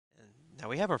Now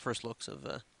we have our first looks of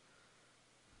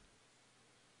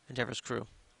Endeavour's crew,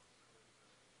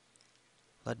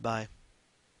 led by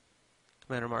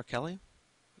Commander Mark Kelly,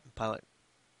 pilot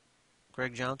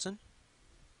Greg Johnson.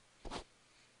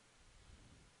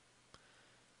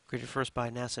 Greeted first by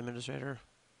NASA Administrator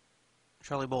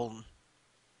Charlie Bolden.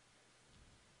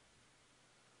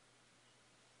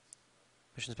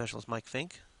 Mission Specialist Mike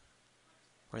Fink,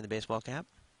 wearing the baseball cap.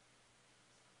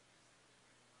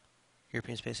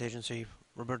 European Space Agency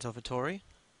Roberto Vittori.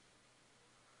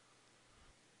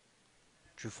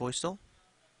 Drew Foystel,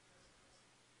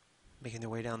 making their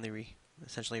way down the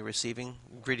essentially receiving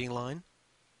greeting line.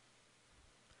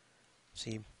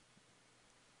 See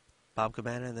Bob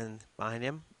Cabana, and then behind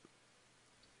him,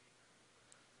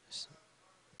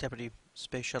 Deputy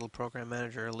Space Shuttle Program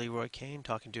Manager Leroy Kane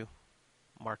talking to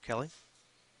Mark Kelly.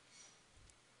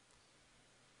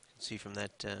 You can see from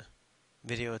that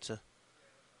video, it's a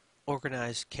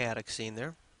organized, chaotic scene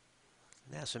there.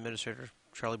 NASA Administrator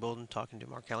Charlie Bolden talking to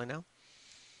Mark Kelly now.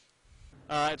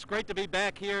 It's great to be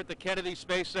back here at the Kennedy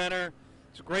Space Center.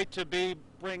 It's great to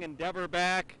bring Endeavour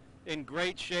back in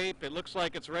great shape. It looks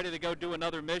like it's ready to go do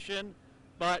another mission,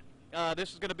 but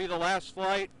this is going to be the last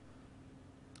flight.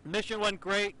 Mission went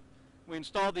great. We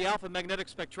installed the alpha magnetic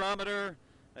spectrometer,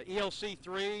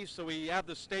 ELC-3, so we have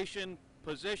the station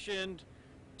positioned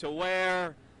to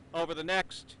where over the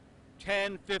next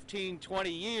 10, 15, 20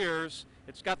 years,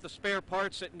 it's got the spare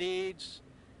parts it needs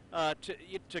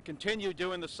to continue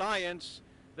doing the science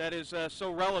that is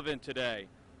so relevant today.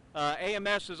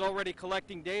 AMS is already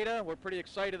collecting data. We're pretty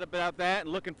excited about that and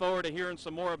looking forward to hearing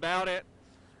some more about it.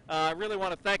 I really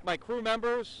want to thank my crew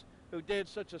members who did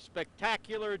such a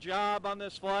spectacular job on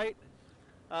this flight.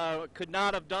 Could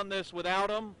not have done this without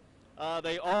them.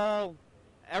 They all,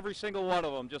 every single one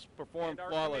of them, just performed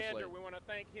flawlessly. Commander, we want to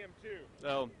thank him too.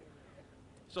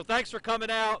 So thanks for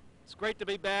coming out. It's great to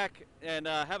be back, and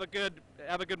have a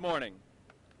good morning.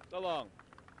 So long.